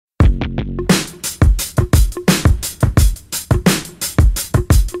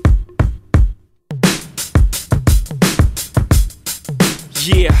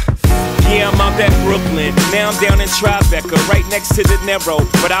that Brooklyn. Now I'm down in Tribeca, right next to the Narrow.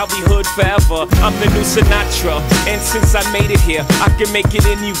 But I'll be hood forever, I'm the new Sinatra. And since I made it here, I can make it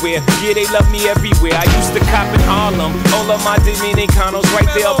anywhere. Yeah, they love me everywhere. I used to cop in Harlem, all of my Dominicanos right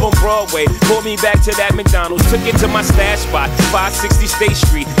there up on Broadway. Pulled me back to that McDonald's, took it to my stash spot, 560 State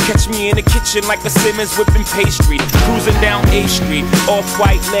Street. Catch me in the kitchen like a Simmons whipping pastry. Cruising down A Street,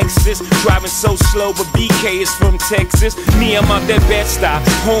 off-white Lexus. Driving so slow, but BK is from Texas. Me, I'm out that Bed-Stuy,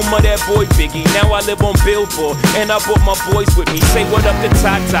 home of that boy Biggie. Now I live on Billboard, and I brought my boys with me. Say what up to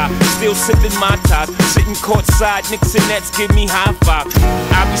Tata, still sipping my ties. Sitting courtside, Knicks and Nets give me high five.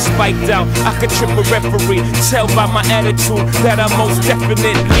 I be spiked out, I could trip a referee. Tell by my attitude that I most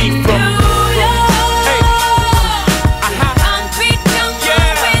definitely from.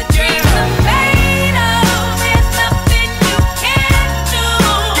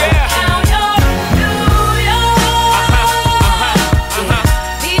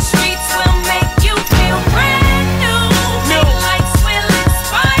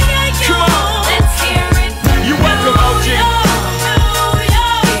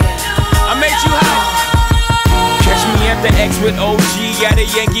 With OG at a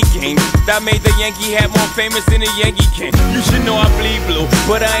Yankee game, that made the Yankee hat more famous than a Yankee can. You should know I bleed blue,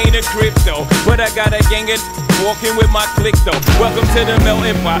 but I ain't a crypto. But I got a gang of walking with my clique though. Welcome to the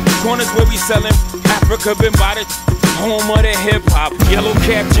melting pot, corners where we sellin' Africa been by the home of the hip-hop. Yellow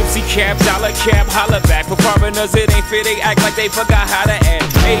cap, gypsy cap, dollar cap, holla back. For foreigners it ain't fair, they act like they forgot how to act.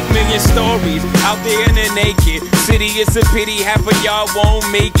 8 million stories out there in the naked city, it's a pity half of y'all won't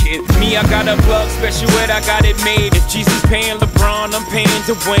make it. Me, I got a plug special ed, I got it made. If Jesus paying LeBron, I'm paying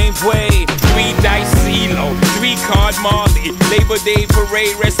Dwayne Wade. 3 dice CeeLo, 3 card Marley. Labor Day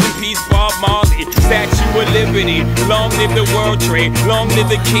parade, rest in peace Bob Marley. Statue of Liberty, long live the World Trade, long live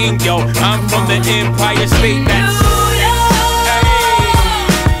the King, yo. I'm from the Empire State, that's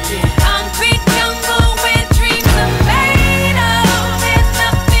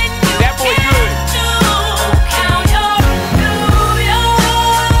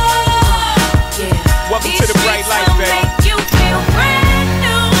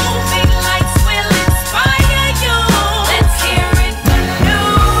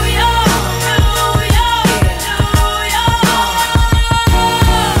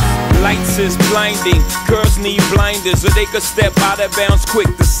is blinding. Girls need blinders so they could step out of bounds quick.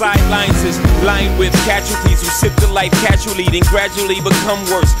 The sidelines is lined with casualties who sip the life casually, then gradually become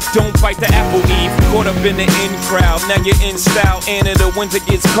worse. Don't bite the apple, Eve. Caught up in the in crowd, now you're in style. And in the winter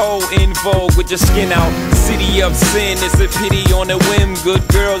gets cold, in vogue with your skin out. City of sin, it's a pity on a whim. Good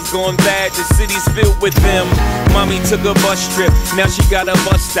girls going bad, the city's filled with them. Mommy took a bus trip, now she got a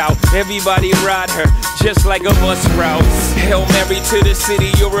bust out. Everybody ride her, just like a bus route. Hail Mary to the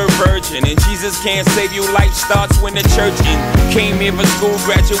city, you're a virgin. And Jesus can't save you, life starts when the church in. Came here for school,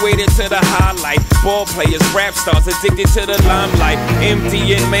 graduated to the highlight. Ball players, rap stars, addicted to the limelight.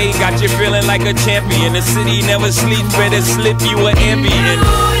 Empty in May, got you feeling like a champion. The city never sleeps, better slip you an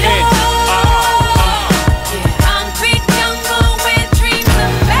Ambien.